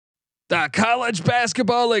The college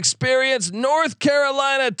basketball experience, North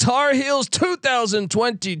Carolina Tar Heels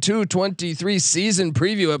 2022-23 season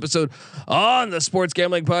preview episode on the Sports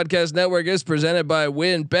Gambling Podcast Network is presented by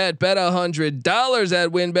WynnBET. Bet $100 at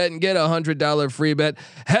WynnBET and get $100 free bet.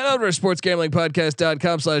 Head over to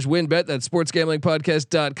sportsgamblingpodcast.com/WynnBET. That's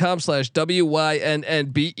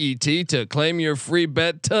sportsgamblingpodcast.com/WYNNBET to claim your free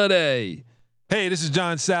bet today. Hey, this is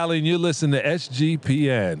John Sally, and you're listening to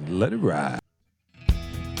SGPN. Let it ride.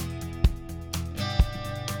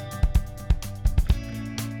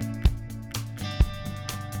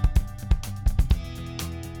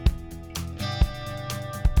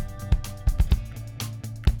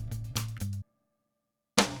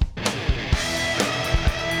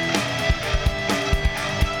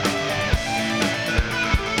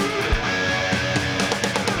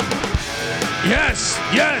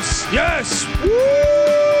 Yes.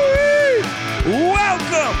 Woo-wee.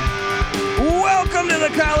 Welcome to the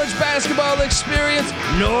college basketball experience,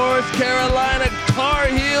 North Carolina Tar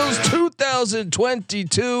Heels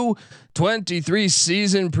 2022-23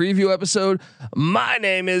 season preview episode. My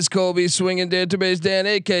name is Colby Swinging Database Dan,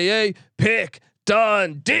 aka Pick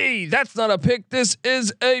Dundee. That's not a pick. This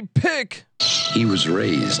is a pick. He was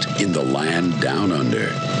raised in the land down under,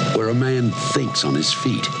 where a man thinks on his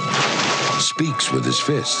feet, speaks with his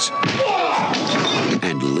fists,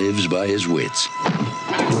 and lives by his wits.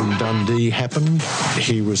 When Dundee happened,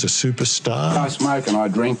 he was a superstar. I smoke and I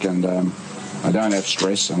drink and I don't have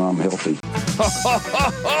stress and I'm healthy.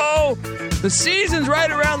 The season's right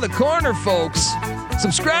around the corner, folks.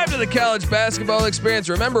 Subscribe to the college basketball experience.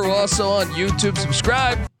 Remember, we're also on YouTube.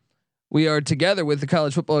 Subscribe. We are together with the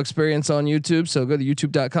college football experience on YouTube. So go to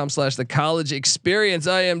youtube.com/the college experience.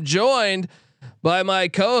 I am joined by my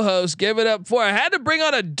co-host. Give it up for, I had to bring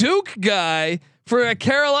on a Duke guy for a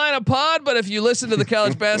Carolina pod, but if you listen to the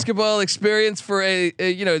college basketball experience for a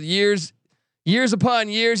years upon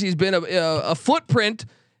years, he's been a footprint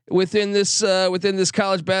within this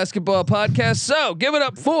college basketball podcast. So give it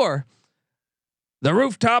up for the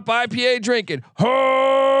rooftop IPA drinking,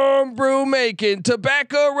 homebrew making,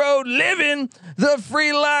 Tobacco Road living, the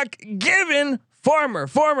free lock giving, former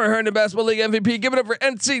Herndon Basketball League MVP. Give it up for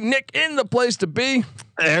NC Nick in the place to be.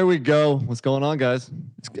 There we go. What's going on, guys?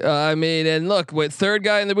 And look, with third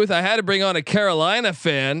guy in the booth, I had to bring on a Carolina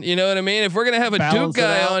fan. You know what I mean? If we're gonna have a Duke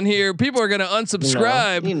guy on here, people are gonna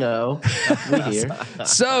unsubscribe. We here.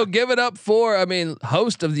 So give it up for,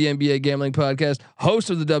 host of the NBA Gambling Podcast,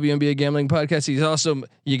 host of the WNBA Gambling Podcast. He's also,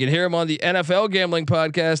 you can hear him on the NFL Gambling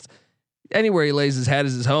Podcast. Anywhere he lays his hat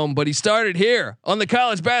is his home, but he started here on the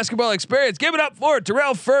college basketball experience. Give it up for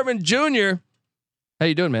Terrell Furman Jr. How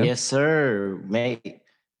you doing, man? Yes, sir.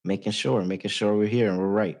 Making sure we're here and we're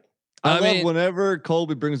right. I love whenever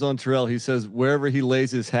Colby brings on Terrell, he says wherever he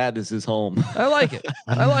lays his hat is his home. I like it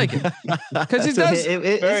because he does.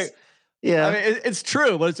 It's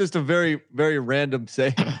true, but it's just a very, very random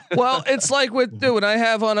saying. Well, it's like when I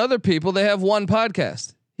have on other people, they have one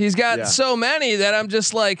podcast. He's got so many that I'm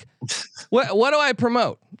just like, what do I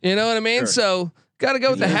promote? You know what I mean? Sure. So got to go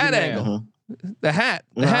with the hat angle. The hat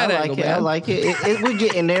angle. I like it. We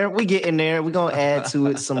get in there. We're gonna add to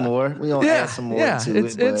it some more. We're gonna add some more to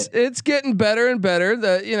it. It's getting better and better.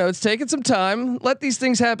 It's taking some time. Let these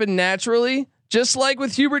things happen naturally. Just like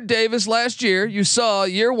with Hubert Davis last year, you saw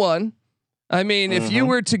year one. If you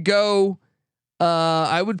were to go,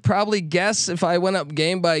 I would probably guess if I went up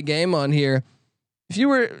game by game on here, if you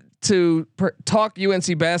were to talk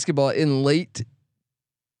UNC basketball in late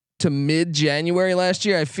to mid January last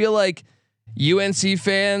year, I feel like UNC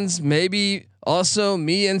fans, maybe also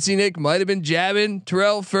me, NC Nick, might have been jabbing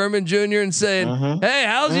Terrell Furman Jr. and saying, "Hey,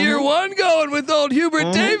 how's year one going with old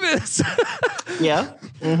Hubert Davis?" Yeah.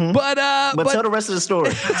 But tell the rest of the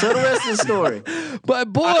story.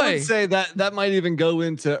 But boy, I would say that might even go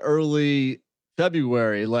into early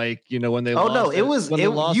February, when they. Oh lost no, it was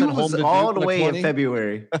all the way in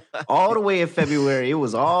February. All the way in February, it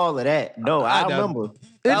was all of that. No, I remember.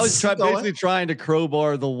 I was basically trying to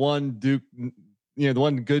crowbar the one Duke, the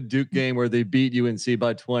one good Duke game where they beat UNC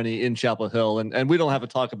by 20 in Chapel Hill, and we don't have to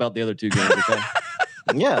talk about the other two games. Okay?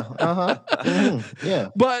 Yeah. Yeah.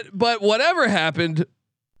 But whatever happened,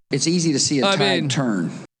 it's easy to see a tide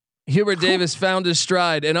turn. Hubert Davis found his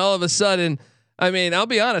stride, and all of a sudden, I'll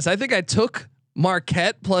be honest. I think I took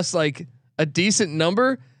Marquette plus like a decent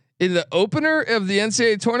number in the opener of the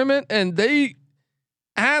NCAA tournament, and they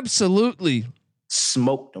absolutely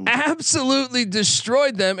smoked them, absolutely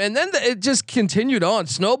destroyed them. And then it just continued on,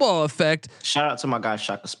 snowball effect. Shout out to my guy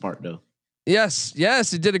Shaka Smart though. Yes,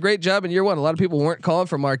 he did a great job in year one. A lot of people weren't calling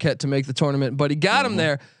for Marquette to make the tournament, but he got him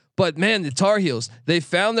there. But man, the Tar Heels, they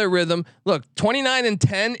found their rhythm. Look,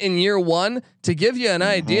 29-10 in year one. To give you an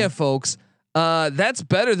idea, folks, that's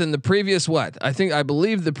better than the previous I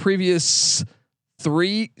believe the previous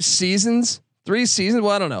 3 seasons. Well,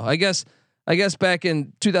 I don't know. I guess back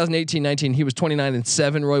in 2018-19, he was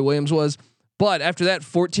 29-7. Roy Williams was, but after that,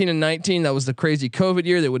 14-19. That was the crazy COVID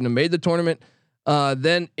year. They wouldn't have made the tournament.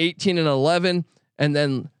 Then 18-11, and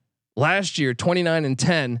then last year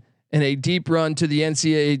 29-10. In a deep run to the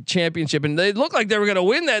NCAA championship. And they looked like they were going to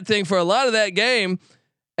win that thing for a lot of that game.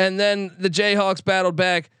 And then the Jayhawks battled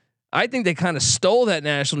back. I think they kind of stole that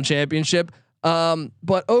national championship.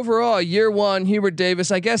 But overall, year one, Hubert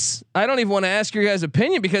Davis, I guess I don't even want to ask your guys'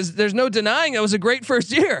 opinion because there's no denying it was a great first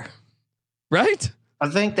year. Right? I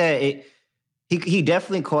think that he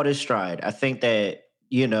definitely caught his stride. I think that,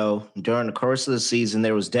 during the course of the season,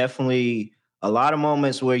 there was definitely a lot of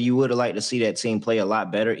moments where you would have liked to see that team play a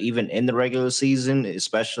lot better, even in the regular season,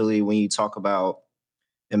 especially when you talk about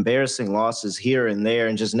embarrassing losses here and there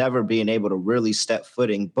and just never being able to really step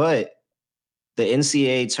footing. But the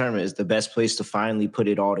NCAA tournament is the best place to finally put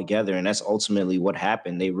it all together. And that's ultimately what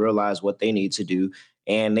happened. They realized what they need to do,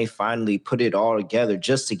 and they finally put it all together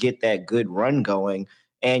just to get that good run going.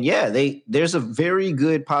 And yeah, there's a very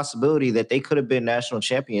good possibility that they could have been national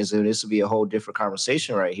champions, and this would be a whole different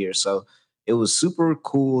conversation right here. So it was super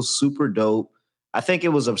cool, super dope. I think it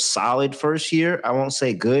was a solid first year. I won't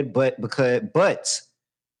say good, but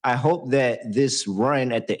I hope that this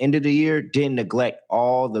run at the end of the year didn't neglect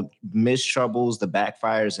all the missed troubles, the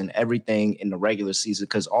backfires, and everything in the regular season,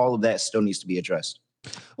 because all of that still needs to be addressed.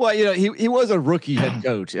 Well, he was a rookie head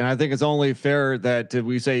coach, and I think it's only fair that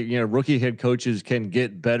we say, rookie head coaches can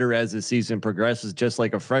get better as the season progresses, just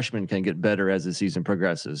like a freshman can get better as the season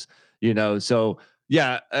progresses, so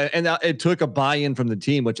yeah. And it took a buy-in from the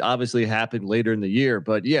team, which obviously happened later in the year,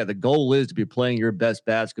 but yeah, the goal is to be playing your best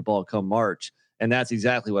basketball come March. And that's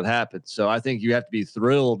exactly what happened. So I think you have to be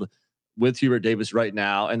thrilled with Hubert Davis right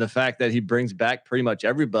now. And the fact that he brings back pretty much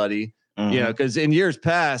everybody, because in years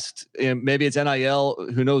past, maybe it's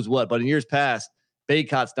NIL, who knows what, but in years past,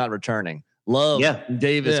 Bacot's not returning. Love and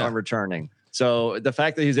Davis aren't returning. So the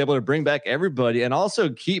fact that he's able to bring back everybody and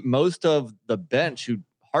also keep most of the bench who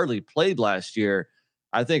hardly played last year,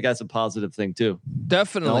 I think that's a positive thing too.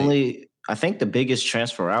 Definitely. I think the biggest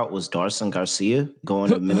transfer out was Darson Garcia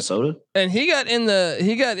going to Minnesota, and he got in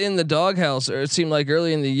the doghouse, or it seemed like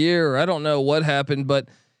early in the year, or I don't know what happened, but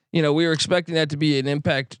we were expecting that to be an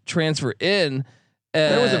impact transfer in.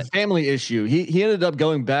 There was a family issue. He ended up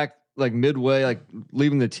going back like midway, like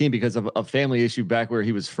leaving the team because of a family issue back where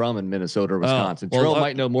he was from in Minnesota or Wisconsin. Terrell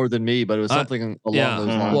might know more than me, but it was something along those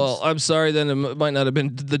lines. Well, I'm sorry, then it might not have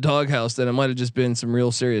been the doghouse. Then it might have just been some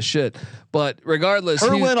real serious shit. But regardless,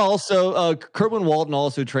 Kerwin Walton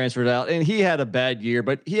also transferred out, and he had a bad year,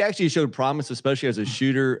 but he actually showed promise, especially as a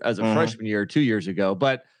shooter as a freshman year 2 years ago.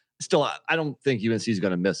 But still, I don't think UNC is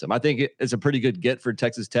going to miss him. I think it's a pretty good get for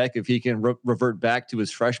Texas Tech if he can revert back to his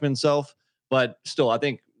freshman self. But still, I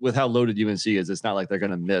think with how loaded UNC is, it's not like they're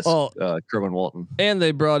going to miss Kerwin Walton. And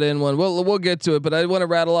they brought in one. We'll get to it, but I want to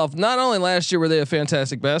rattle off. Not only last year were they a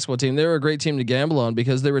fantastic basketball team, they were a great team to gamble on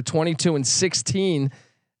because they were 22-16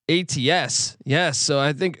 ATS. Yes, so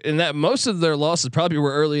I think in that most of their losses probably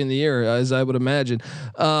were early in the year, as I would imagine.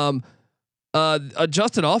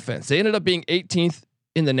 Adjusted offense, they ended up being 18th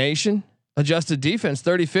in the nation. Adjusted defense,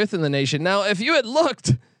 35th in the nation. Now, if you had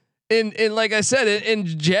looked in like I said, in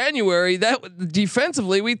January, that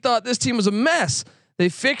defensively, we thought this team was a mess. They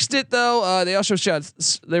fixed it though. They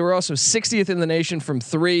were also 60th in the nation from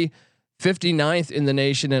three, 59th in the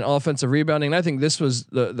nation in offensive rebounding. And I think this was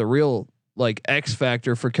the real like X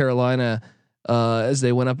factor for Carolina as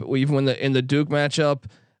they went up, even in the Duke matchup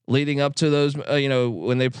leading up to those,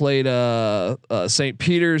 when they played St.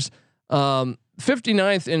 Peter's.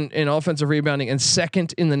 59th in offensive rebounding and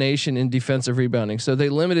second in the nation in defensive rebounding. So they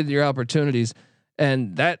limited your opportunities,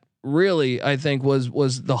 and that really I think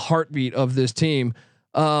was the heartbeat of this team.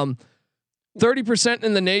 30%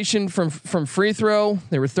 in the nation from free throw.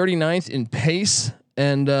 They were 39th in pace,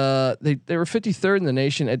 and they were 53rd in the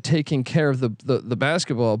nation at taking care of the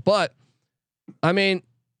basketball. But I mean,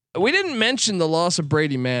 we didn't mention the loss of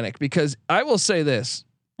Brady Manek because I will say this.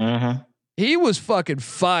 He was fucking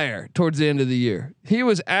fire towards the end of the year. He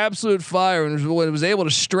was absolute fire, and was able to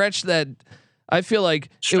stretch that. I feel like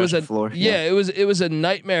it was a floor. Yeah, it was a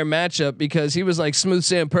nightmare matchup because he was like Smooth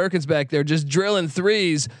Sam Perkins back there, just drilling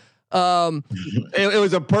threes. It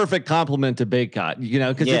was a perfect compliment to Bacot,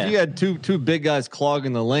 because if you had two big guys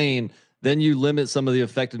clogging the lane, then you limit some of the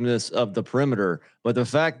effectiveness of the perimeter. But the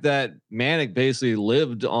fact that Manek basically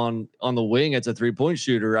lived on the wing as a 3-point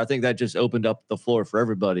shooter, I think that just opened up the floor for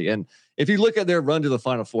everybody. And if you look at their run to the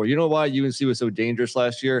Final Four, you know why UNC was so dangerous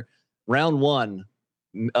last year? Round 1,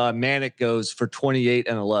 Manek goes for 28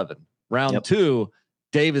 and 11. Round 2,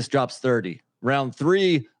 Davis drops 30. Round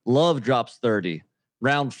 3, Love drops 30.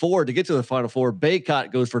 Round 4 to get to the Final Four,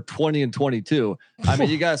 Baycott goes for 20 and 22. I mean,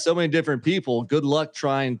 you got so many different people. Good luck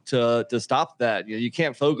trying to stop that. You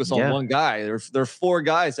can't focus on one guy. There's 4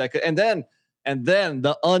 guys that could, and then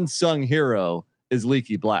the unsung hero is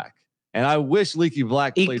Leaky Black. And I wish Leaky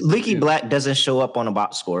Black played. Leaky Black doesn't show up on a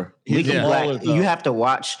box score. Leaky Black, you have to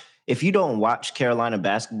watch. If you don't watch Carolina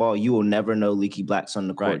basketball, you will never know Leaky Black's on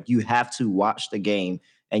the court. Right. You have to watch the game.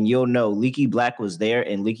 And you'll know Leaky Black was there,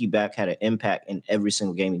 and Leaky Black had an impact in every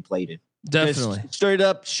single game he played in. Definitely. Just straight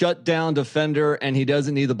up shut down defender, and he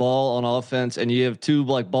doesn't need the ball on offense. And you have 2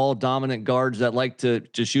 like ball dominant guards that like to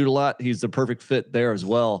shoot a lot. He's the perfect fit there as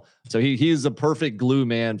well. So he's the perfect glue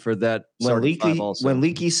man for that. When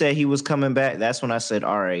Leaky said he was coming back, that's when I said,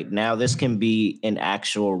 all right, now this can be an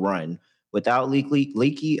actual run. Without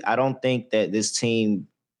Leaky, I don't think that this team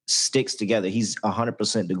sticks together. He's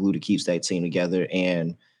 100% the glue that keeps that team together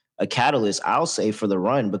and a catalyst, I'll say, for the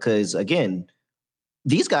run, because again,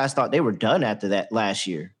 these guys thought they were done after that last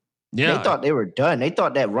year. Yeah. They thought they were done. They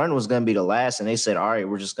thought that run was going to be the last, and they said, all right,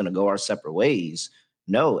 we're just going to go our separate ways.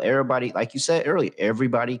 No, everybody, like you said earlier,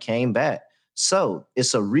 everybody came back. So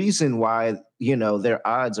it's a reason why, their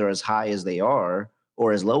odds are as high as they are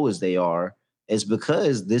or as low as they are, is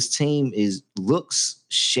because this team looks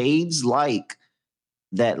shades like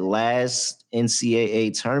that last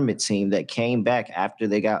NCAA tournament team that came back after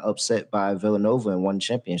they got upset by Villanova and won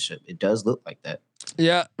championship. It does look like that.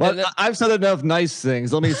 Yeah. But I've said enough nice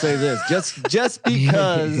things. Let me say this. Just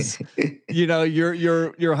because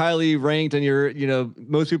you're highly ranked and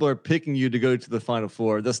most people are picking you to go to the Final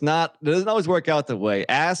Four. That doesn't always work out that way.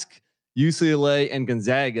 Ask UCLA and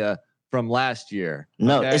Gonzaga from last year.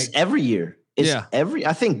 No, okay? It's every year.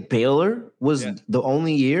 I think Baylor was the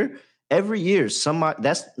only year. Every year,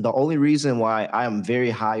 that's the only reason why I am very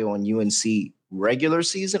high on UNC regular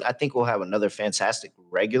season. I think we'll have another fantastic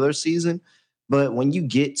regular season. But when you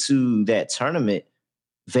get to that tournament,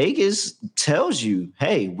 Vegas tells you,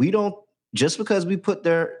 hey, we don't, just because we put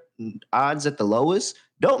their odds at the lowest,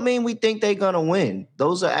 don't mean we think they're going to win.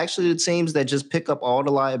 Those are actually the teams that just pick up all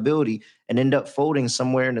the liability and end up folding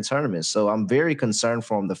somewhere in the tournament. So I'm very concerned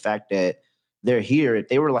from the fact that they're here. If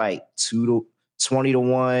they were like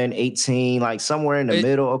 20-1, 18, like somewhere in the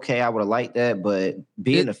middle. Okay, I would have liked that, but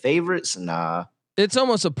being the favorites, nah. It's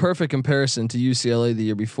almost a perfect comparison to UCLA the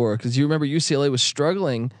year before, because you remember UCLA was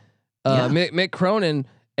struggling. Mick Cronin,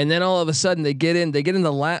 and then all of a sudden they get in the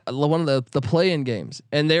one of the play-in games,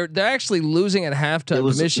 and they're actually losing at halftime. It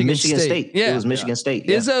was Michigan State. Yeah, it was Michigan State.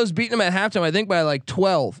 Yeah. Izzo's beating them at halftime, I think by like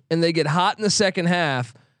 12, and they get hot in the second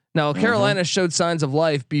half. Now, Carolina showed signs of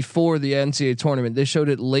life before the NCAA tournament. They showed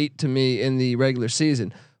it late to me in the regular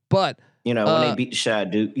season. But when they beat the shit out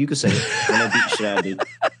of Duke, you could say it. When they beat the shit out of Duke.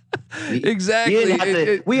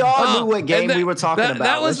 Exactly. We all knew what game we were talking about.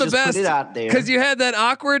 That was the best. Put it out there. Because you had that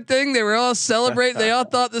awkward thing. They were all celebrating. They all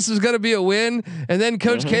thought this was going to be a win. And then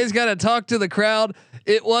Coach K's got to talk to the crowd.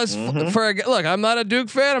 It was look, I'm not a Duke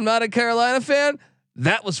fan. I'm not a Carolina fan.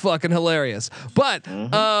 That was fucking hilarious. But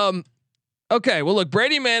okay, well, look,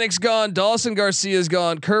 Brady Manek's gone. Dawson Garcia's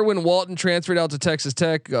gone. Kerwin Walton transferred out to Texas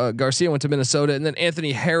Tech. Garcia went to Minnesota, and then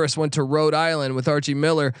Anthony Harris went to Rhode Island with Archie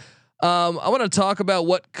Miller. I want to talk about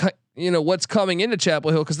what's coming into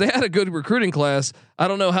Chapel Hill, because they had a good recruiting class. I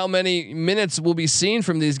don't know how many minutes will be seen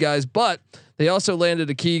from these guys, but they also landed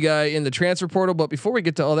a key guy in the transfer portal. But before we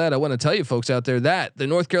get to all that, I want to tell you folks out there that the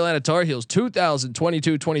North Carolina Tar Heels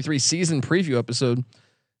 2022-23 season preview episode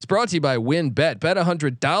is brought to you by WinBet. Bet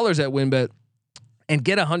 $100 at WinBet and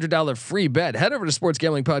get $100 free bet. Head over to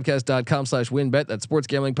sportsgamblingpodcast.com/winbet. That's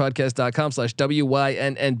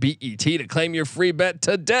sportsgamblingpodcast.com/WYNNBET to claim your free bet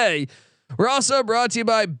today. We're also brought to you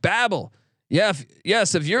by Babbel. Yeah,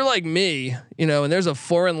 if you're like me, and there's a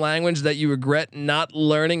foreign language that you regret not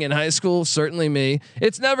learning in high school, certainly me.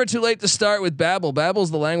 It's never too late to start with Babbel.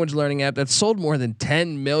 Babbel's the language learning app that's sold more than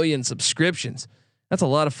 10 million subscriptions. That's a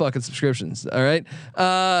lot of fucking subscriptions. All right.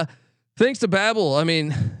 Thanks to Babbel, I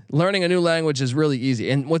mean, learning a new language is really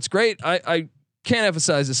easy. And what's great, I can't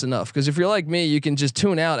emphasize this enough, because if you're like me, you can just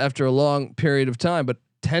tune out after a long period of time. But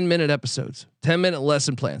 10-minute episodes, 10-minute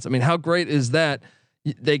lesson plans. I mean, how great is that?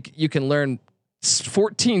 You can learn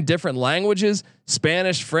 14 different languages: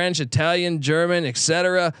 Spanish, French, Italian, German,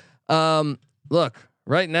 etc. Look,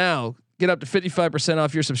 right now, Get up to 55%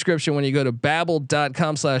 off your subscription when you go to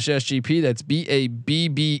babbel.com/SGP. That's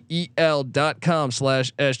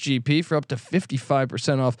BABBEL.com/SGP for up to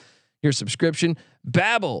 55% off your subscription.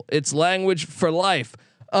 Babbel, it's language for life.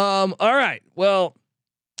 All right. Well,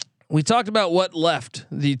 we talked about what left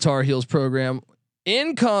the Tar Heels program.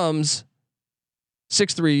 In comes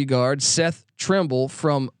 6'3" guard Seth Trimble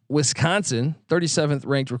from Wisconsin, 37th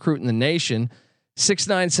ranked recruit in the nation.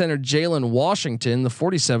 6'9" center Jalen Washington, the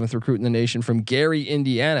 47th recruit in the nation from Gary,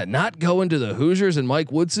 Indiana. Not going to the Hoosiers and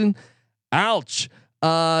Mike Woodson. Ouch.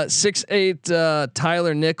 6'8"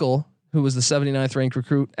 Tyler Nickel, who was the 79th ranked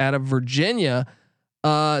recruit out of Virginia.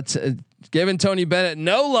 Giving Tony Bennett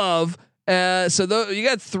no love. So you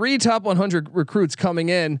got 3 top 100 recruits coming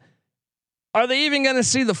in. Are they even going to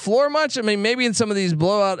see the floor much? I mean, maybe in some of these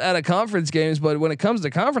blowout out of conference games, but when it comes to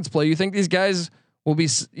conference play, you think these guys will be,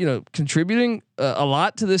 contributing a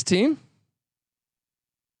lot to this team?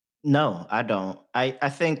 No, I don't. I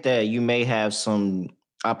think that you may have some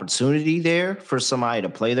opportunity there for somebody to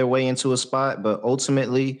play their way into a spot, but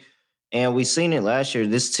ultimately, and we've seen it last year,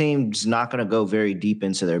 this team's not going to go very deep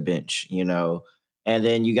into their bench, and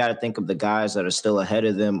then you got to think of the guys that are still ahead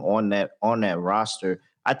of them on that roster.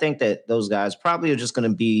 I think that those guys probably are just going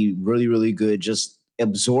to be really, really good, just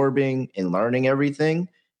absorbing and learning everything.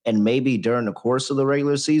 And maybe during the course of the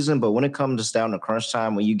regular season, but when it comes down to crunch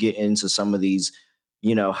time, when you get into some of these,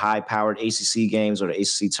 high-powered ACC games or the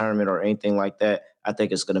ACC tournament or anything like that, I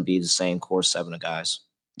think it's going to be the same core 7 of guys.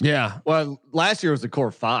 Yeah. Well, last year was the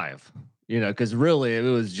core 5. Because really it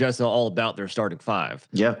was just all about their starting 5.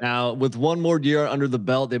 Yeah. Now with one more year under the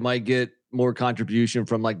belt, they might get more contribution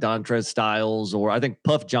from like Dontrez Styles, or I think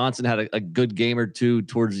Puff Johnson had a good game or two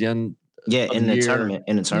towards the end. Yeah, in the tournament.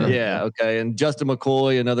 Yeah, okay. And Justin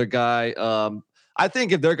McCoy, another guy. I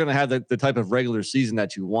think if they're going to have the type of regular season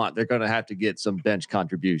that you want, they're going to have to get some bench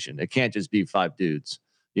contribution. It can't just be 5 dudes.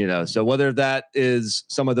 So whether that is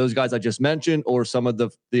some of those guys I just mentioned or some of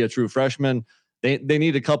the true freshmen, they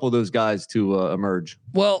need a couple of those guys to emerge.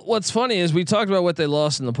 Well, what's funny is we talked about what they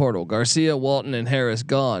lost in the portal: Garcia, Walton, and Harris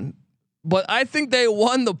gone. But I think they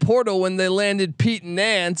won the portal when they landed Pete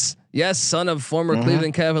Nance. Yes, son of former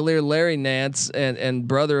Cleveland Cavalier Larry Nance and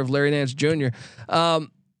brother of Larry Nance Jr. I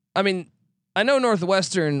mean, I know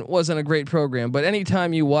Northwestern wasn't a great program, but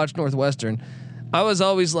anytime you watch Northwestern, I was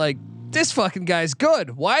always like, this fucking guy's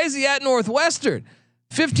good. Why is he at Northwestern?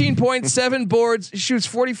 15.7 boards, shoots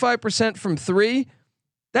 45% from 3.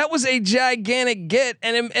 That was a gigantic get,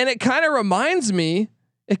 and it kind of reminds me.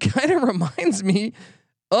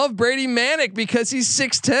 Of Brady Manick, because he's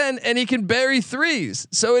 6'10" and he can bury threes.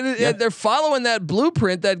 So they're following that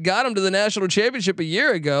blueprint that got him to the national championship a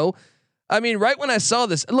year ago. I mean, right when I saw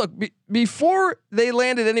this, look, before they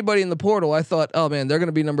landed anybody in the portal, I thought, oh man, they're going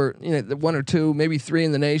to be number 1 or 2, maybe 3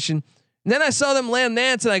 in the nation. And then I saw them land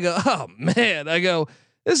Nance, and I go, oh man,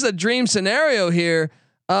 this is a dream scenario here.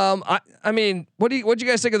 I mean, what'd you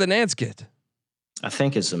guys think of the Nance kid? I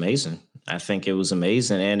think it's amazing. I think it was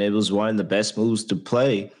amazing, and it was one of the best moves to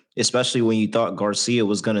play, especially when you thought Garcia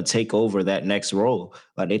was going to take over that next role.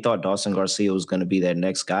 Like they thought Dawson Garcia was going to be that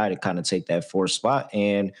next guy to kind of take that 4th spot,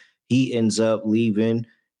 and he ends up leaving,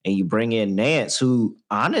 and you bring in Nance, who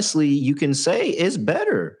honestly you can say is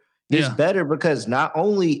better. He's better because not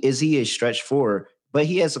only is he a stretch 4, but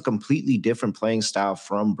he has a completely different playing style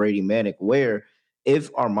from Brady Manick, where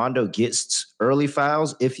if Armando gets early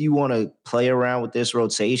fouls, if you want to play around with this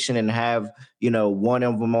rotation and have, one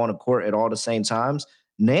of them on the court at all the same times,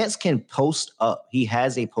 Nance can post up. He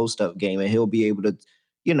has a post up game, and he'll be able to,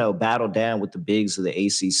 battle down with the bigs of the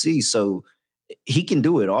ACC. So he can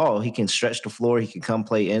do it all. He can stretch the floor. He can come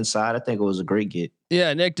play inside. I think it was a great get.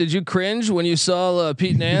 Yeah. Nick, did you cringe when you saw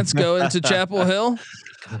Pete Nance go into Chapel Hill?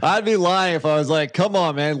 I'd be lying if I was like, come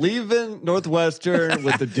on, man, leaving Northwestern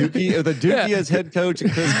with the Dookie as head coach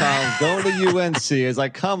and Chris Collins going to UNC. It's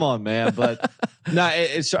like, come on, man. But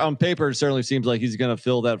it's on paper, it certainly seems like he's going to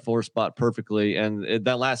fill that 4 spot perfectly. And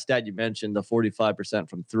that last stat you mentioned, the 45%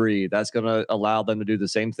 from 3, that's going to allow them to do the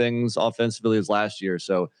same things offensively as last year.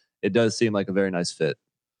 So it does seem like a very nice fit.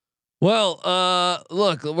 Well,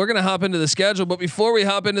 look, we're going to hop into the schedule, but before we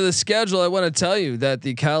hop into the schedule, I want to tell you that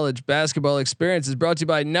the college basketball experience is brought to you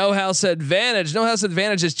by No House Advantage. No House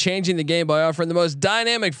Advantage is changing the game by offering the most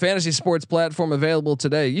dynamic fantasy sports platform available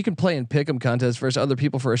today. You can play in pick'em contests versus other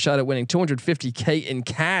people for a shot at winning $250K in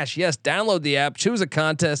cash. Yes, download the app, choose a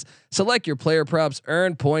contest, select your player props,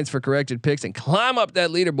 earn points for corrected picks, and climb up that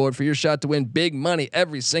leaderboard for your shot to win big money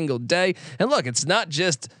every single day. And look, it's not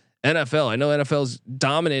just NFL. I know NFL's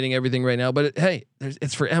dominating everything right now, but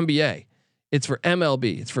it's for NBA. It's for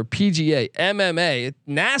MLB. It's for PGA, MMA,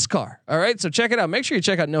 NASCAR. All right. So check it out. Make sure you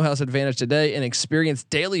check out No House Advantage today and experience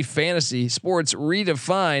daily fantasy sports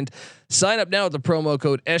redefined. Sign up now with the promo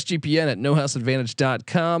code SGPN at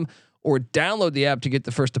nohouseadvantage.com or download the app to get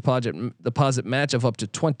the first deposit match of up to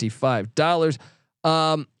 $25.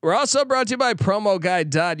 We're also brought to you by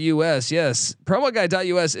PromoGuide.us. Yes,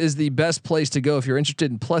 PromoGuide.us is the best place to go if you're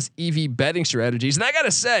interested in plus EV betting strategies. And I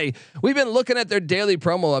gotta say, we've been looking at their daily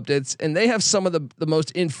promo updates, and they have some of the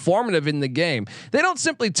most informative in the game. They don't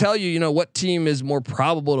simply tell you, what team is more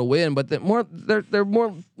probable to win, but they're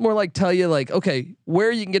more like tell you like, okay,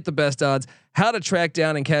 where you can get the best odds, how to track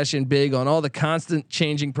down and cash in big on all the constant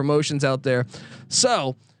changing promotions out there.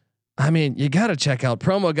 So, you got to check out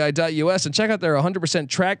PromoGuide.us and check out their 100%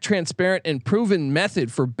 track, transparent, and proven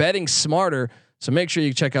method for betting smarter. So make sure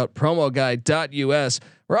you check out PromoGuide.us.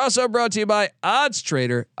 We're also brought to you by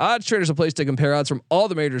OddsTrader. OddsTrader is a place to compare odds from all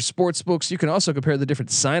the major sports books. You can also compare the different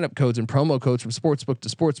sign-up codes and promo codes from sportsbook to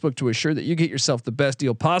sportsbook to assure that you get yourself the best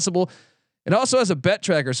deal possible. It also has a bet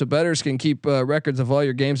tracker so bettors can keep records of all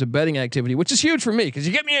your games and betting activity, which is huge for me because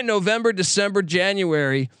you get me in November, December,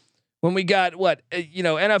 January, when we got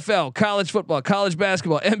NFL, college football, college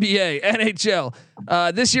basketball, NBA, NHL.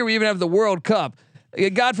 This year we even have the World Cup.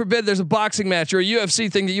 God forbid there's a boxing match or a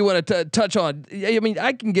UFC thing that you want to touch on.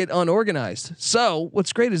 I can get unorganized. So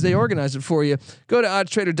what's great is they organize it for you. Go to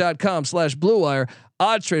oddstrader.com/Blue Wire.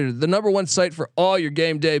 OddsTrader, the #1 site for all your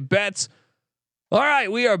game day bets. All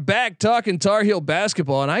right, we are back talking Tar Heel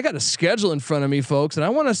basketball, and I got a schedule in front of me, folks. And I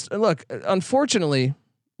want to look. Unfortunately,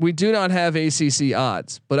 we do not have ACC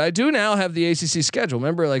odds, but I do now have the ACC schedule.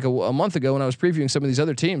 Remember, like a month ago when I was previewing some of these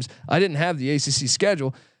other teams, I didn't have the ACC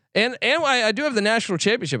schedule, and I do have the national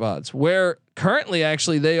championship odds, where currently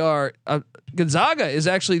actually they are Gonzaga is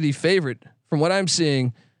actually the favorite from what I'm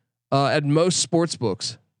seeing at most sports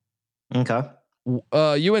books. Okay.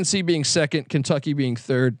 UNC being second, Kentucky being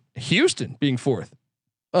third, Houston being fourth.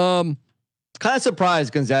 Kind of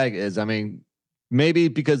surprised Gonzaga is. Maybe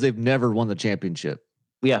because they've never won the championship.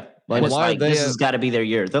 Yeah, like, this has got to be their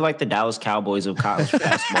year. They're like the Dallas Cowboys of college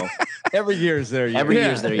basketball. Every year is their year. Every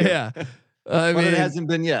year is their year. Yeah, but it hasn't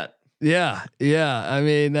been yet. Yeah.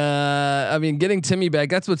 Getting Timmy back.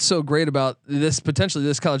 That's what's so great about this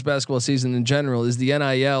college basketball season in general is the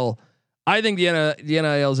NIL. I think the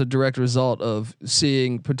NIL is a direct result of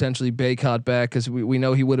seeing potentially Baycott back because we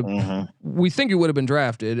know he would have. Mm-hmm. We think he would have been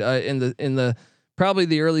drafted in the probably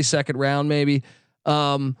the early second round maybe.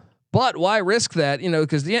 But why risk that?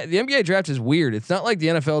 Because the NBA draft is weird. It's not like the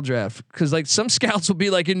NFL draft because like some scouts will be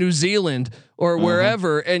like in New Zealand or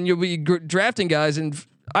wherever, and you'll be drafting guys. And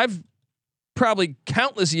I've probably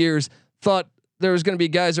countless years thought there was going to be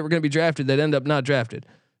guys that were going to be drafted that end up not drafted.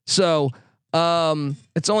 So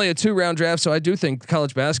it's only a 2-round draft. So I do think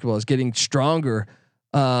college basketball is getting stronger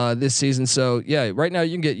this season. So yeah, right now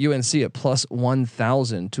you can get UNC at plus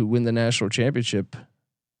 1,000 to win the national championship.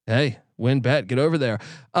 Hey. Win bet, get over there.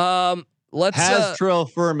 Has Terrell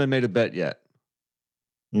Furman made a bet yet?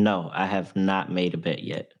 No, I have not made a bet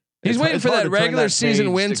yet. He's waiting for that regular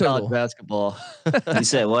season win total. Basketball. You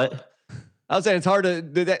said what? I was saying it's hard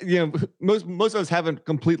to. Most of us haven't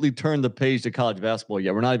completely turned the page to college basketball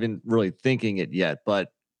yet. We're not even really thinking it yet.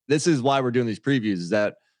 But this is why we're doing these previews. Is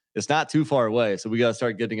that it's not too far away, so we got to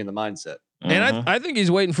start getting in the mindset. And I think he's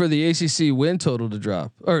waiting for the ACC win total to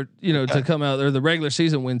drop, or to come out, or the regular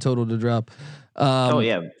season win total to drop. Oh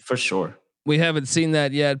yeah, for sure. We haven't seen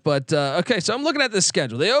that yet, but okay. So I'm looking at the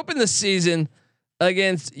schedule. They opened the season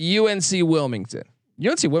against UNC Wilmington.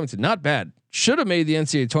 UNC Wilmington, not bad. Should have made the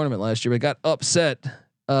NCAA tournament last year, but got upset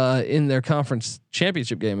in their conference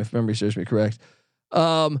championship game, if memory serves me correct.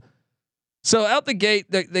 So out the gate,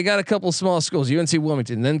 they got a couple small schools: UNC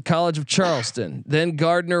Wilmington, then College of Charleston, then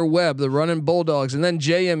Gardner Webb, the Running Bulldogs, and then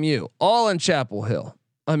JMU, all in Chapel Hill.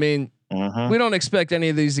 We don't expect any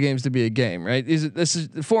of these games to be a game, right? This is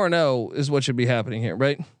 4-0 is what should be happening here,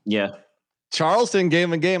 right? Yeah. Charleston gave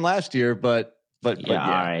him a game last year, but yeah. All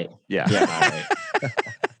right. Yeah. All right.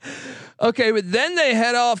 Okay, but then they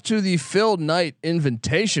head off to the Phil Knight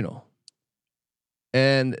Invitational.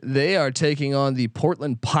 And they are taking on the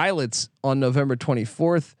Portland Pilots on November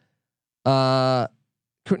 24th.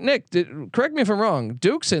 Nick, correct me if I'm wrong.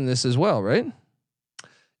 Duke's in this as well, right?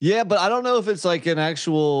 Yeah, but I don't know if it's like an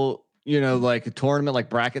actual, like a tournament, like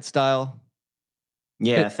bracket style.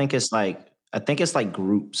 Yeah, I think it's like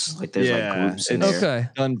groups. Like there's like groups in there. Okay.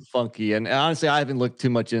 Done funky. And honestly, I haven't looked too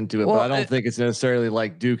much into it, but I don't think it's necessarily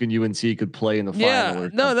like Duke and UNC could play in the final.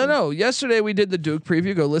 No. Yesterday we did the Duke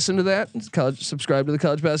preview. Go listen to that. Subscribe to the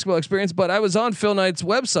College Basketball Experience. But I was on Phil Knight's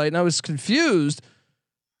website and I was confused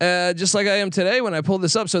just like I am today when I pulled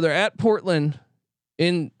this up. So they're at Portland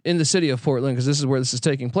in the city of Portland, because this is where this is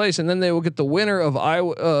taking place, and then they will get the winner of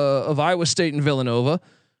Iowa State and Villanova,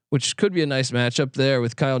 which could be a nice matchup there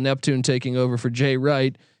with Kyle Neptune taking over for Jay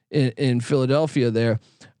Wright in Philadelphia there,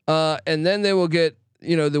 and then they will get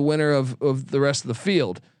the winner of the rest of the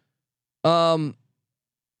field.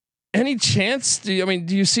 Any chance? Do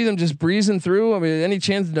you see them just breezing through? I mean, any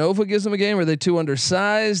chance Nova gives them a game? Are they too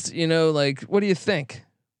undersized? What do you think?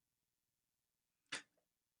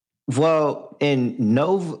 Well, in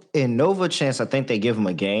Nova chance, I think they give them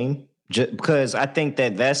a game because I think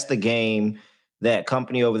that's the game that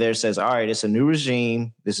company over there says, all right, it's a new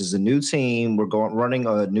regime. This is a new team. We're running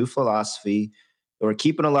a new philosophy. We're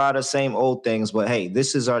keeping a lot of same old things, but hey,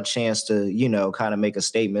 this is our chance to, kind of make a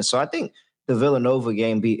statement. So I think the Villanova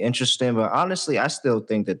game be interesting, but honestly, I still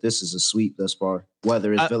think that this is a sweep thus far,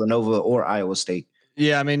 whether it's Villanova or Iowa State.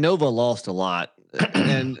 Yeah, I mean, Nova lost a lot.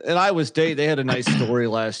 and Iowa State, they had a nice story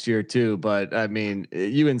last year too, but I mean,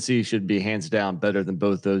 UNC should be hands down better than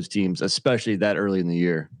both those teams, especially that early in the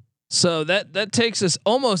year. So that takes us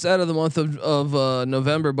almost out of the month of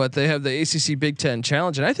November, but they have the ACC Big Ten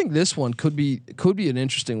Challenge, and I think this one could be an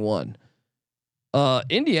interesting one.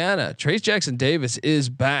 Indiana, Trace Jackson Davis is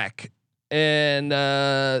back, and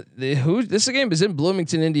this game is in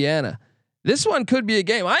Bloomington, Indiana. This one could be a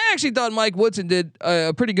game. I actually thought Mike Woodson did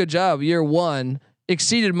a pretty good job year one,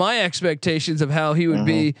 exceeded my expectations of how he would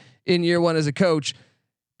be in year one as a coach.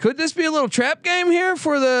 Could this be a little trap game here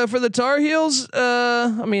for the Tar Heels?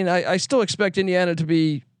 I still expect Indiana to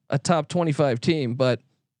be a top 25 team, but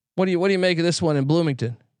what do you make of this one in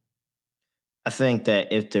Bloomington? I think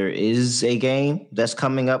that if there is a game that's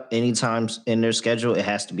coming up anytime in their schedule, it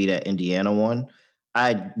has to be that Indiana one.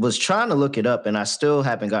 I was trying to look it up and I still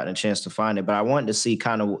haven't gotten a chance to find it, but I wanted to see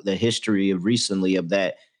kind of the history of recently of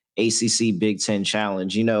that ACC Big Ten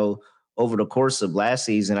Challenge. Over the course of last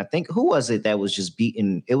season, I think who was it that was just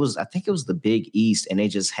beaten? I think it was the Big East, and they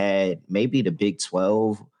just had maybe the Big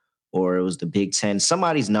 12 or it was the Big 10,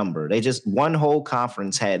 somebody's number. They just one whole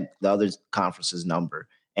conference had the other conference's number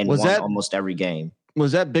and won almost every game.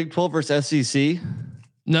 Was that Big 12 versus SEC?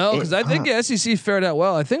 No, because I think the SEC fared out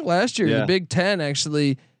well. I think last year the Big 10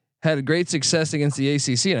 actually had a great success against the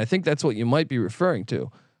ACC, and I think that's what you might be referring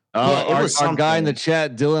to. Our guy in the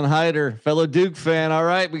chat, Dylan Hyder, fellow Duke fan. All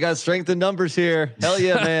right, we got strength in numbers here. Hell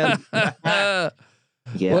yeah, man.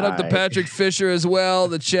 What up to Patrick Fisher as well?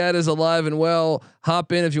 The chat is alive and well.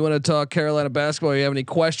 Hop in if you want to talk Carolina basketball. Or you have any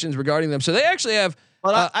questions regarding them? So they actually have.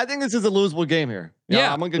 But I think this is a losable game here. No.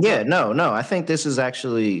 I think this is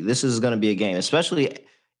going to be a game, especially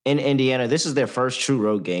in Indiana. This is their first true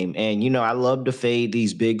road game, and I love to fade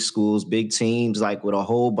these big schools, big teams, like with a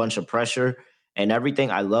whole bunch of pressure and everything.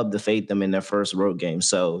 I love to fade them in their first road game.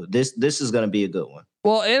 So this is going to be a good one.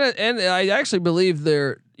 Well, and I actually believe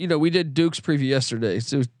we did Duke's preview yesterday,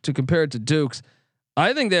 so to compare it to Duke's,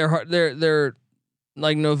 I think they're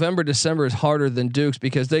like November, December is harder than Duke's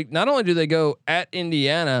because they not only do they go at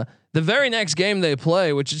Indiana, the very next game they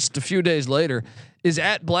play, which is just a few days later, is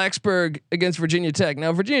at Blacksburg against Virginia Tech.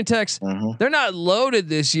 Now Virginia Tech's they're not loaded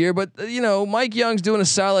this year, but Mike Young's doing a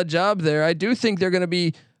solid job there. I do think they're going to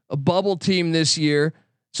be a bubble team this year.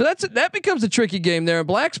 So that becomes a tricky game there in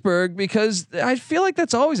Blacksburg because I feel like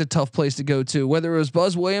that's always a tough place to go to, whether it was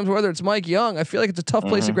Buzz Williams, whether it's Mike Young. I feel like it's a tough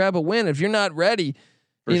place to grab a win. If you're not ready,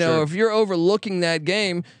 if you're overlooking that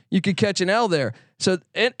game, you could catch an L there. So,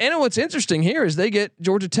 and what's interesting here is they get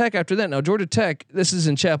Georgia Tech after that. Now, Georgia Tech, this is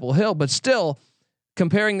in Chapel Hill, but still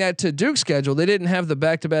comparing that to Duke's schedule, they didn't have the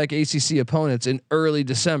back-to-back ACC opponents in early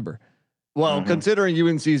December. Well, considering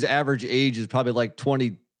UNC's average age is probably like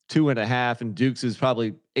 22.5 and Duke's is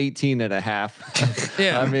probably 18.5.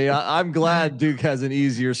 Yeah. I mean, I'm glad Duke has an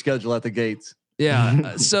easier schedule at the gates.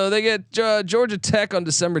 Yeah. So they get Georgia Tech on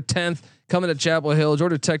December 10th coming to Chapel Hill.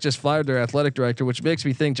 Georgia Tech just fired their athletic director, which makes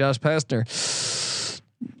me think Josh Pastner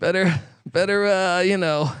better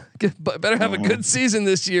have a good season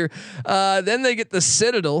this year. Then they get the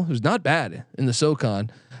Citadel, who's not bad in the SoCon,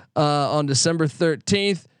 on December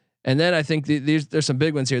 13th. And then I think there's some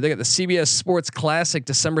big ones here. They got the CBS Sports Classic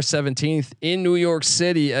December 17th in New York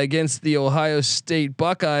City against the Ohio State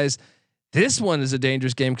Buckeyes. This one is a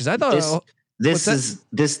dangerous game because I thought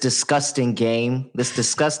this disgusting game.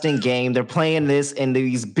 They're playing this in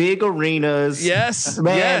these big arenas. Yes,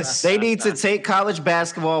 man. Yes. They need to take college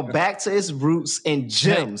basketball back to its roots in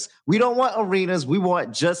gyms. Hey. We don't want arenas. We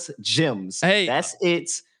want just gyms. Hey, that's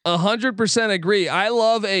it. 100% agree. I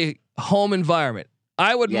love a home environment.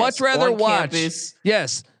 I would much rather watch. Campus.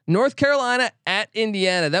 Yes, North Carolina at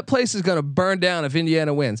Indiana. That place is going to burn down if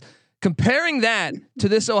Indiana wins. Comparing that to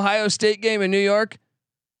this Ohio State game in New York,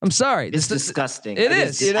 I'm sorry. It's disgusting. It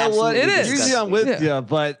is. You know what? It is. Usually I'm with Yeah. you,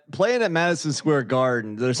 but playing at Madison Square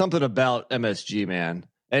Garden, there's something about MSG, man.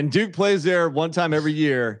 And Duke plays there one time every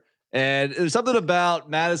year. And there's something about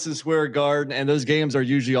Madison Square Garden, and those games are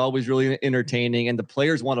usually always really entertaining, and the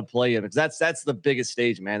players want to play it because that's the biggest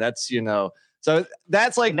stage, man. That's so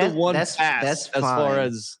that's like the one pass as far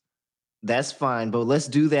as. That's fine, but let's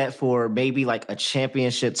do that for maybe like a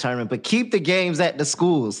championship tournament. But keep the games at the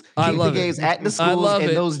schools. Keep I love the it. games at the schools I love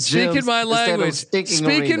and it. those gyms. Speaking my language.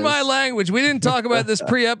 Speaking my language. We didn't talk about this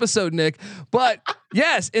pre-episode, Nick. But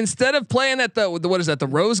yes, instead of playing at the what is that? The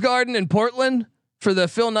Rose Garden in Portland for the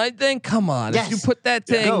Phil Knight thing. Come on, Yes. if you put that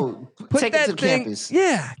thing, Take it to the campus.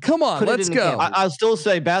 Yeah, come on, Put it let's in the go. campus. I'll still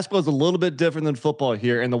say basketball is a little bit different than football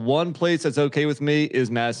here, and the one place that's okay with me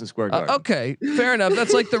is Madison Square Garden. Okay, fair enough.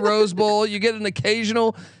 That's like the Rose Bowl. You get an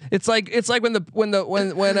occasional. It's like when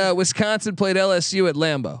Wisconsin played LSU at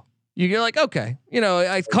Lambeau. You're like, okay,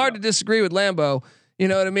 it's hard to disagree with Lambeau. You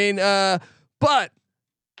know what I mean? But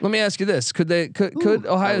let me ask you this: could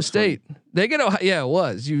Ohio State? They get Ohio. Yeah, it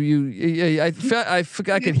was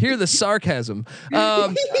I could hear the sarcasm.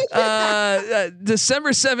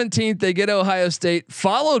 December 17th, they get Ohio State,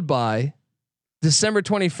 followed by December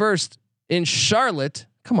 21st in Charlotte.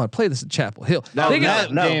 Come on, play this at Chapel Hill. That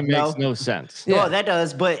game makes no sense. Yeah, that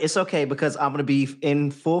does, but it's okay because I'm gonna be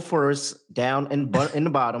in full force down in the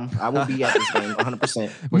bottom. I will be at this game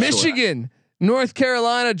 100%. Michigan, North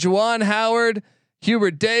Carolina, Juwan Howard,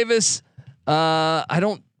 Hubert Davis. I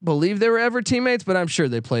don't believe they were ever teammates, but I'm sure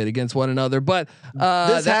they played against one another. But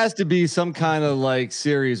this has to be some kind of like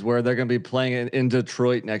series where they're going to be playing in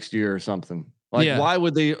Detroit next year or something. Like, why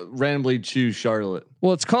would they randomly choose Charlotte?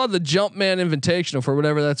 Well, it's called the Jumpman Invitational for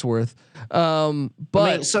whatever that's worth. But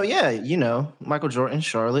Michael Jordan,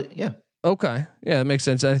 Charlotte, yeah. Okay, yeah, that makes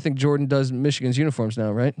sense. I think Jordan does Michigan's uniforms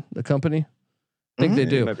now, right? The company, I think they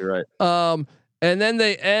do. You might be right. And then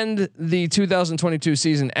they end the 2022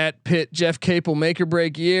 season at Pitt. Jeff Capel, make or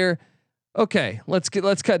break year. Okay, let's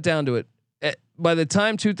cut down to it. By the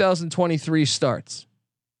time 2023 starts,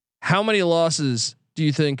 how many losses do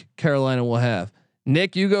you think Carolina will have?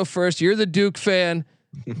 Nick, you go first. You're the Duke fan.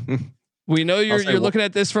 We know you're looking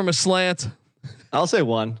at this from a slant. I'll say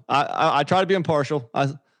one. I try to be impartial.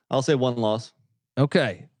 I'll say one loss.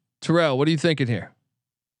 Okay, Terrell, what are you thinking here?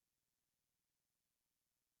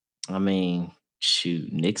 I mean,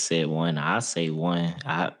 shoot, Nick said one. I say one.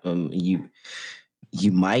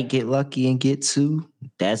 You might get lucky and get two.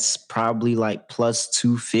 That's probably like plus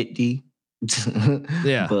 250.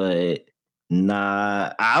 Yeah, but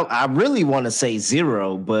nah, I really want to say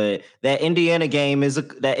zero. But that Indiana game is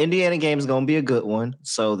going to be a good one.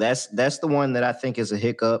 So that's the one that I think is a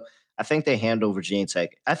hiccup. I think they handle Virginia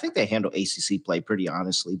Tech. I think they handle ACC play pretty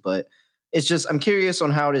honestly, but. It's just I'm curious on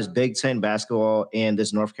how this Big Ten basketball and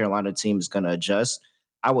this North Carolina team is going to adjust.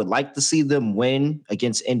 I would like to see them win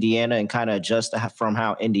against Indiana and kind of adjust from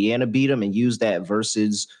how Indiana beat them and use that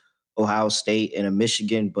versus Ohio State and a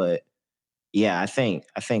Michigan. But yeah, I think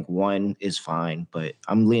one is fine, but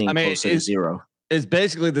I'm leaning closer to zero. It's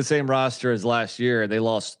basically the same roster as last year. They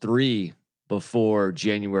lost 3 before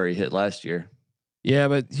January hit last year. Yeah,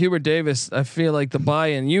 but Hubert Davis, I feel like the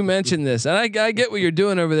buy-in. You mentioned this, and I get what you're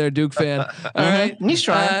doing over there, Duke fan. All right, he's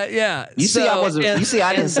trying. Yeah, you see,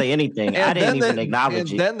 I didn't say anything. I didn't even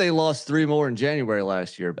acknowledge it. Then they lost 3 more in January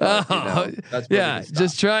last year. But, that's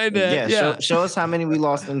just trying to. Show us how many we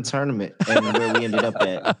lost in the tournament and where we ended up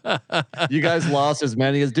at. You guys lost as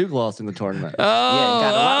many as Duke lost in the tournament.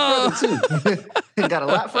 Got a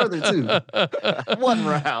lot further too. One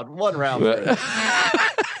round.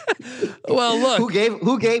 Well, look,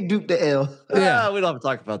 who gave Duke the L? Yeah, we don't have to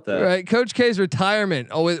talk about that. Right, Coach K's retirement.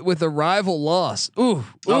 With a rival loss. Ooh.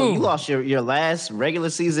 You lost your last regular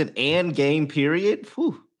season and game period.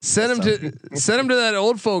 Whew. Send him to that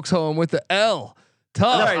old folks home with the L.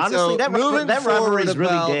 Tough. Right, honestly, that rivalry is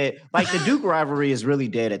really dead. Like the Duke rivalry is really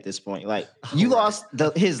dead at this point. Like you lost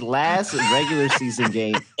his last regular season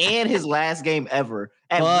game and his last game ever.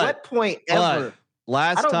 At what point ever?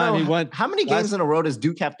 Last time he went, how many games in a row does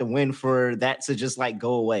Duke have to win for that to just like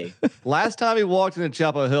go away? Last time he walked into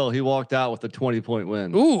Chapel Hill, he walked out with a 20-point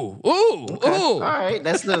win. Ooh. All right,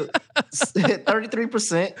 that's the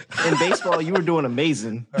 33% in baseball. You were doing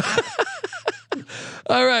amazing.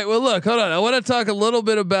 All right. Well, look, hold on. I want to talk a little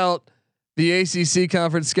bit about the ACC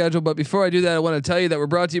conference schedule, but before I do that, I want to tell you that we're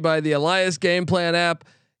brought to you by the Elias Game Plan app.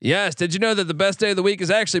 Yes, did you know that the best day of the week is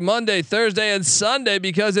actually Monday, Thursday, and Sunday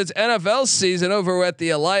because it's NFL season over at the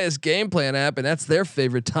Elias Game Plan app, and that's their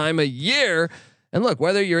favorite time of year. And look,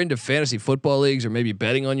 whether you're into fantasy football leagues or maybe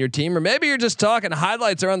betting on your team, or maybe you're just talking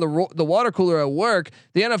highlights around the water cooler at work,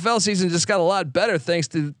 the NFL season just got a lot better thanks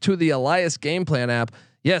to the Elias Game Plan app.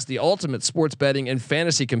 Yes, the ultimate sports betting and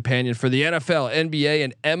fantasy companion for the NFL, NBA,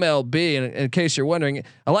 and MLB. And in case you're wondering,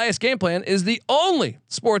 Elias Game Plan is the only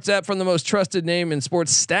sports app from the most trusted name in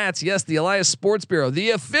sports stats. Yes, the Elias Sports Bureau,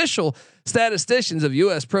 the official statisticians of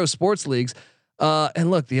U.S. pro sports leagues. And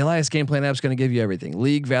look, the Elias Game Plan app is going to give you everything: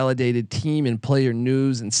 league validated team and player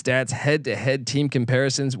news and stats, head-to-head team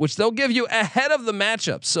comparisons, which they'll give you ahead of the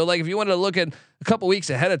matchups. So like if you wanted to look at a couple weeks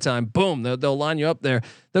ahead of time, boom, they'll line you up there.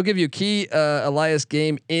 They'll give you key Elias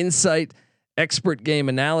game insight, expert game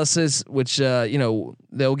analysis, which they'll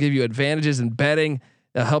give you advantages in betting.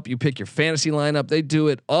 They'll help you pick your fantasy lineup. They do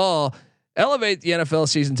it all. Elevate the NFL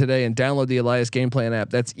season today and download the Elias Game Plan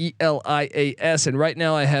app. That's ELIAS. And right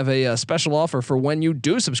now I have a special offer for when you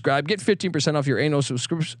do subscribe. Get 15% off your annual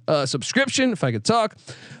subscription, if I could talk,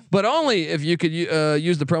 but only if you could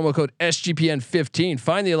use the promo code SGPN15.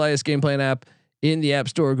 Find the Elias Game Plan app in the App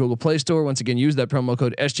Store or Google Play Store. Once again, use that promo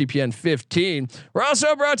code SGPN15. We're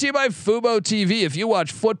also brought to you by Fubo TV. If you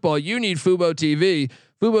watch football, you need Fubo TV.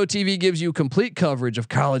 Fubo TV gives you complete coverage of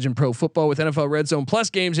college and pro football with NFL Red Zone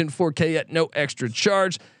plus games in 4K at no extra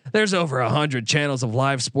charge. There's over 100 channels of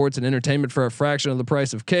live sports and entertainment for a fraction of the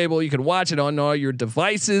price of cable. You can watch it on all your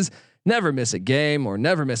devices. Never miss a game or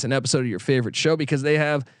never miss an episode of your favorite show because they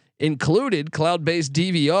have included cloud-based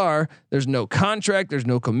DVR. There's no contract. There's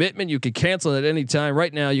no commitment. You can cancel at any time.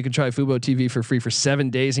 Right now, you can try Fubo TV for free for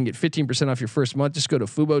 7 days and get 15% off your first month. Just go to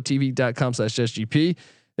FuboTV.com/SGP.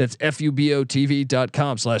 That's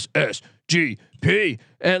FUBOTV.com/SGP.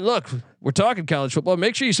 And look, we're talking college football.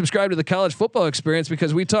 Make sure you subscribe to the College Football Experience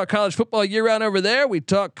because we talk college football year round over there. We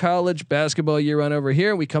talk college basketball year round over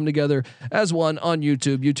here. We come together as one on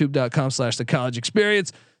YouTube, youtube.com/the College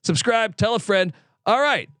Experience. Subscribe, tell a friend. All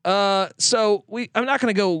right. So I'm not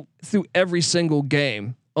going to go through every single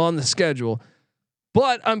game on the schedule,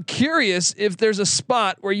 but I'm curious if there's a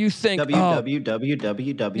spot where you think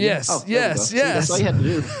www. Yes, yes. See, that's all you had to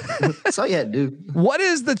do. That's all you had to do. What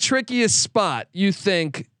is the trickiest spot you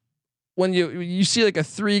think when you see like a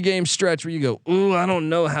 3-game stretch where you go, ooh, I don't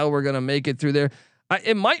know how we're gonna make it through there?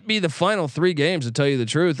 It might be the final 3 games, to tell you the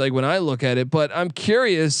truth. Like when I look at it, but I'm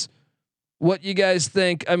curious what you guys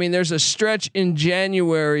think. I mean, there's a stretch in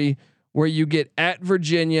January where you get at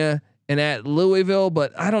Virginia and at Louisville,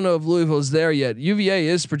 but I don't know if Louisville's there yet. UVA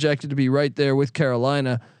is projected to be right there with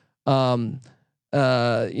Carolina, depending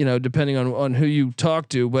on who you talk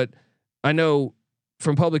to. But I know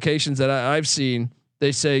from publications that I've seen,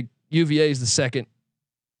 they say UVA is the second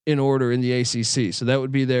in order in the ACC. So that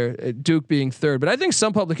would be there, Duke being third. But I think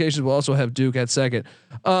some publications will also have Duke at second.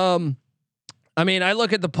 I mean, I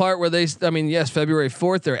look at the part where February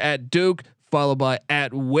 4th, they're at Duke, followed by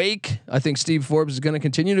at Wake. I think Steve Forbes is going to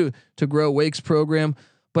continue to grow Wake's program.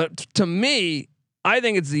 But to me, I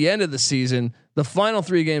think it's the end of the season, the final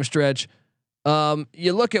 3-game stretch.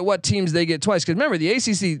 You look at what teams they get twice. Cause remember the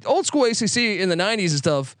ACC, old school ACC in the 90s and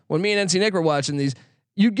stuff, when me and NC Nick were watching these,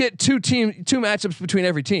 you get 2 matchups between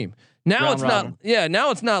every team. Now it's not. Yeah.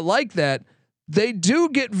 Now it's not like that. They do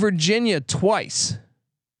get Virginia twice.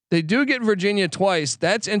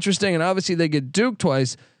 That's interesting. And obviously they get Duke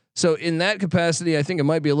twice. So in that capacity, I think it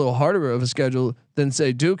might be a little harder of a schedule than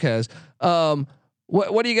say Duke has.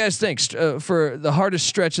 What do you guys think for the hardest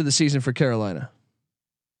stretch of the season for Carolina?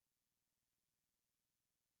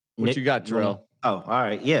 What you got, Terrell? Oh, all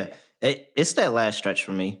right. Yeah. It's that last stretch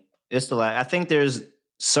for me. It's the last. I think there's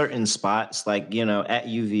certain spots like, at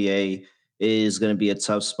UVA is going to be a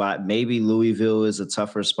tough spot. Maybe Louisville is a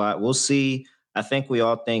tougher spot. We'll see. I think we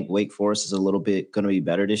all think Wake Forest is a little bit going to be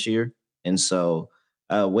better this year. And so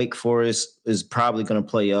Wake Forest is probably going to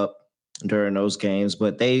play up during those games,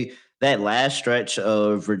 but that last stretch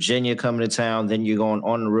of Virginia coming to town, then you're going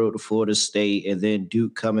on the road to Florida State, and then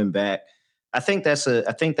Duke coming back. I think that's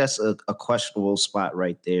a questionable spot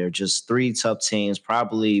right there. Just 3 tough teams,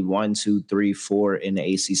 probably 1, 2, 3, 4 in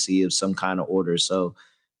the ACC of some kind of order. So,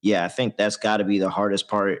 yeah, I think that's got to be the hardest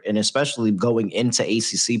part, and especially going into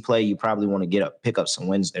ACC play, you probably want to pick up some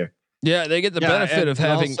wins there. Yeah, they get the benefit of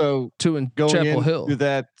having 2 in Chapel Hill.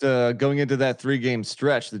 Going into that 3-game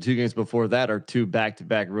stretch, the 2 games before that are 2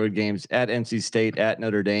 back-to-back road games at NC State, at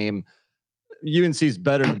Notre Dame. UNC's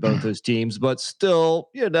better than both those teams, but still,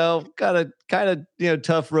 got a kind of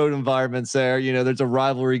tough road environments there. There's a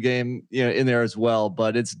rivalry game, in there as well.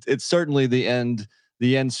 But it's certainly the end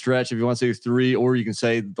stretch. If you want to say 3, or you can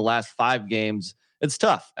say the last 5 games, it's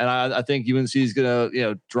tough. And I think UNC is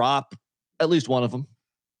gonna drop at least one of them.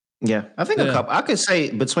 Yeah, I think a couple. I could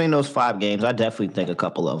say between those 5 games, I definitely think a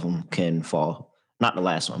couple of them can fall. not the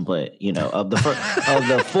last one, but of the of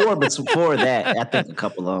the four before that, I think a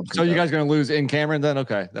couple of them. So you guys going to lose in Cameron then?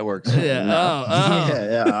 Okay, that works. Yeah. No.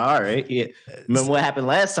 Yeah. All right. Yeah. Remember what happened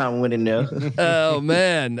last time we went in there? Oh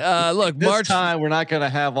man. Look, This March. time we're not going to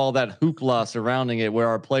have all that hoopla surrounding it where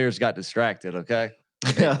our players got distracted. Okay.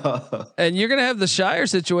 And you're gonna have the Shire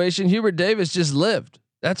situation. Hubert Davis just lived.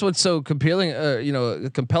 That's what's so compelling.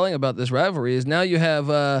 Compelling about this rivalry is now you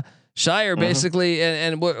have Shire basically,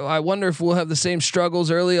 and I wonder if we'll have the same struggles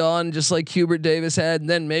early on, just like Hubert Davis had, and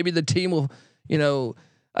then maybe the team will.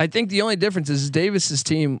 I think the only difference is Davis's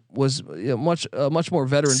team was much more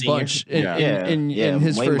veteran Senior. bunch in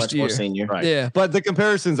his way first much year. more senior. Right. Yeah. But the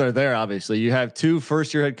comparisons are there, obviously. You have 2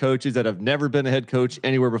 first-year head coaches that have never been a head coach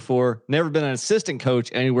anywhere before, never been an assistant coach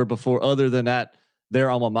anywhere before, other than at their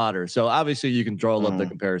alma mater. So obviously you can draw up the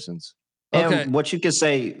comparisons. And Okay. what you could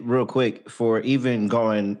say real quick for even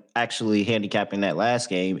actually handicapping that last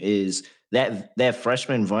game is that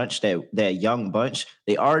freshman bunch, that young bunch,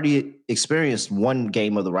 they already experienced one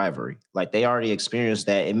game of the rivalry. Like they already experienced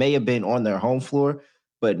that. It may have been on their home floor,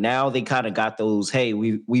 but now they kind of got those, hey,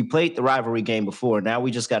 we played the rivalry game before. Now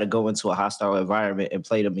we just got to go into a hostile environment and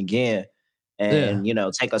play them again and,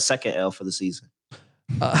 take a second L for the season.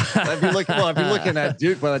 If you're looking at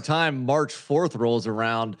Duke, by the time March 4th rolls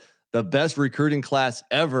around, the best recruiting class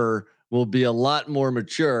ever will be a lot more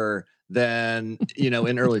mature than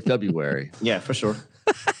in early February. Yeah, for sure.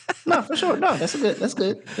 No, for sure. No, that's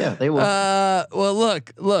good. Yeah, they will. Well,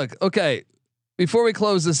 look. Okay, before we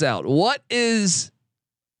close this out, what is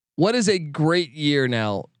a great year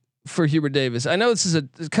now for Hubert Davis? I know this is a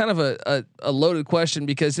kind of a loaded question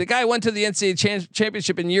because the guy went to the NCAA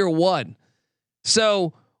championship in year 1.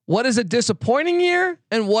 So, what is a disappointing year,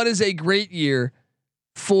 and what is a great year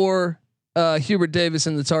for Hubert Davis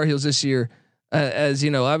and the Tar Heels this year? As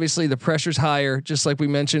obviously the pressure's higher, just like we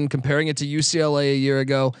mentioned, comparing it to UCLA a year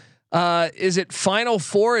ago. Is it Final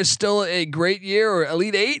Four is still a great year, or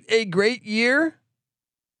Elite Eight a great year?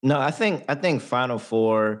 No, I think Final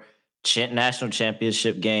Four, national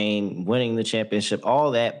championship game, winning the championship,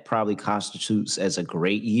 all that probably constitutes as a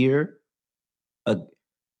great year.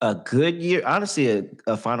 A good year, honestly,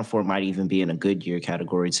 a Final Four might even be in a good year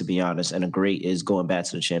category, to be honest. And a great is going back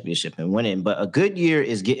to the championship and winning. But a good year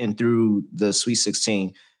is getting through the Sweet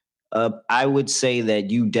 16. I would say that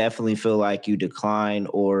you definitely feel like you decline,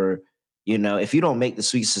 or if you don't make the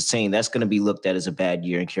Sweet 16, that's going to be looked at as a bad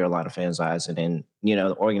year in Carolina fans' eyes. And then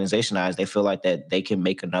the organization eyes, they feel like that they can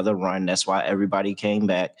make another run. That's why everybody came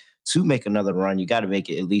back to make another run. You got to make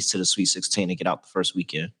it at least to the Sweet 16 to get out the first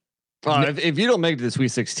weekend. If you don't make it to the Sweet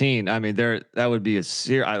 16, I mean, that would be a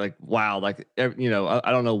serious. Wow, I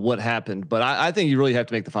don't know what happened, but I think you really have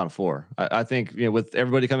to make the Final Four. I think with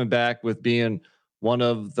everybody coming back, with being one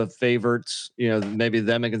of the favorites, maybe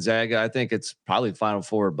them and Gonzaga, I think it's probably Final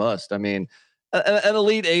Four or bust. I mean, an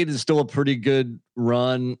Elite Eight is still a pretty good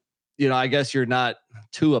run. I guess you're not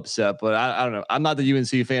too upset, but I don't know. I'm not the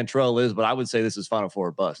UNC fan. Terrell is, but I would say this is Final Four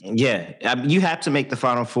or bust. Yeah, you have to make the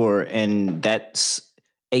Final Four, and that's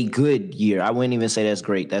a good year. I wouldn't even say that's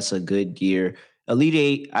great. That's a good year. Elite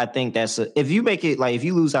Eight, I think if you make it, like if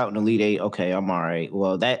you lose out in Elite Eight, okay, I'm all right.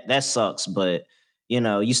 Well, that sucks, but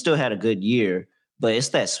you still had a good year. But it's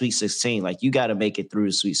that Sweet 16. Like you got to make it through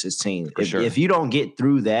the Sweet 16. If you don't get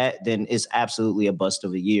through that, then it's absolutely a bust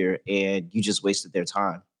of a year, and you just wasted their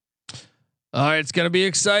time. All right, it's going to be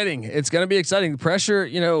exciting. The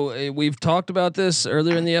pressure, we've talked about this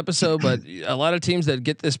earlier in the episode, but a lot of teams that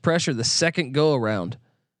get this pressure the second go around,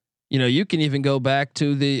 you can even go back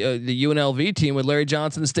to the UNLV team with Larry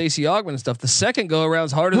Johnson and Stacey Augmon and stuff. The second go around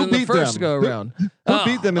is harder than the first go around. Who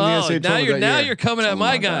beat them in the NCAA tournament? Now you're coming at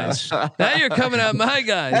my guys. Now you're coming at my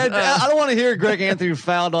guys. I don't want to hear Greg Anthony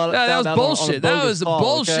found on it. That was bullshit. That was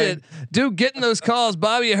bullshit. Okay? Dude, getting those calls,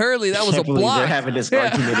 Bobby Hurley, that was a block. They're having this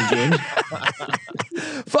argument again.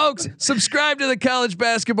 Folks, subscribe to the College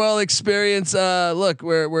Basketball Experience. Look,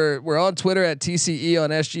 we're on Twitter at TCE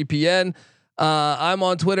on SGPN. I'm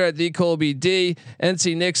on Twitter at TheColbyD.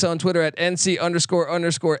 NC Nick's on Twitter at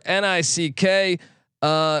NC__NICK.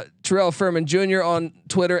 Terrell Furman Jr. on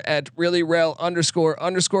Twitter at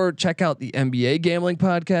ReallyRel__. Check out the NBA Gambling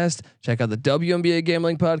Podcast. Check out the WNBA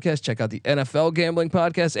Gambling Podcast. Check out the NFL Gambling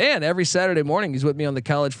Podcast. And every Saturday morning, he's with me on the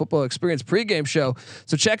College Football Experience pregame show.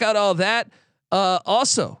 So check out all that.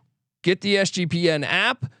 Also, get the SGPN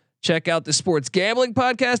app. Check out the Sports Gambling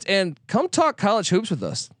Podcast and come talk college hoops with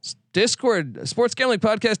us. Discord,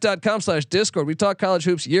 sportsgamblingpodcast.com/Discord. We talk college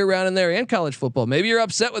hoops year round in there and college football. Maybe you're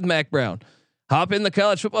upset with Mac Brown. Hop in the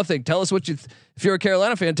college football thing. Tell us what you, if you're a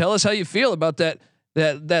Carolina fan, tell us how you feel about that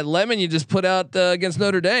lemon you just put out against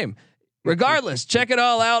Notre Dame. regardless, check it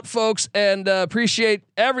all out, folks, and appreciate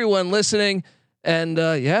everyone listening. And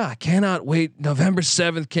yeah, I cannot wait. November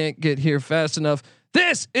 7th can't get here fast enough.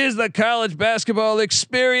 This is the college basketball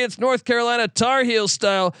experience, North Carolina Tar Heel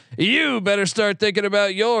style. You better start thinking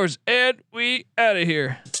about yours. And we out of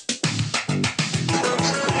here.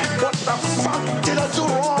 What the fuck did I do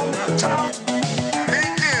wrong, Tom?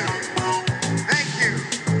 Thank you. Thank you.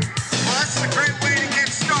 Well, that's a great way to get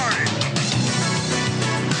started.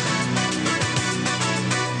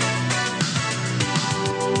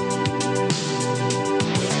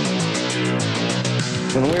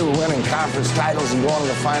 When we were winning conference titles and going to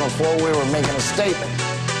the Final Four, we were making a statement.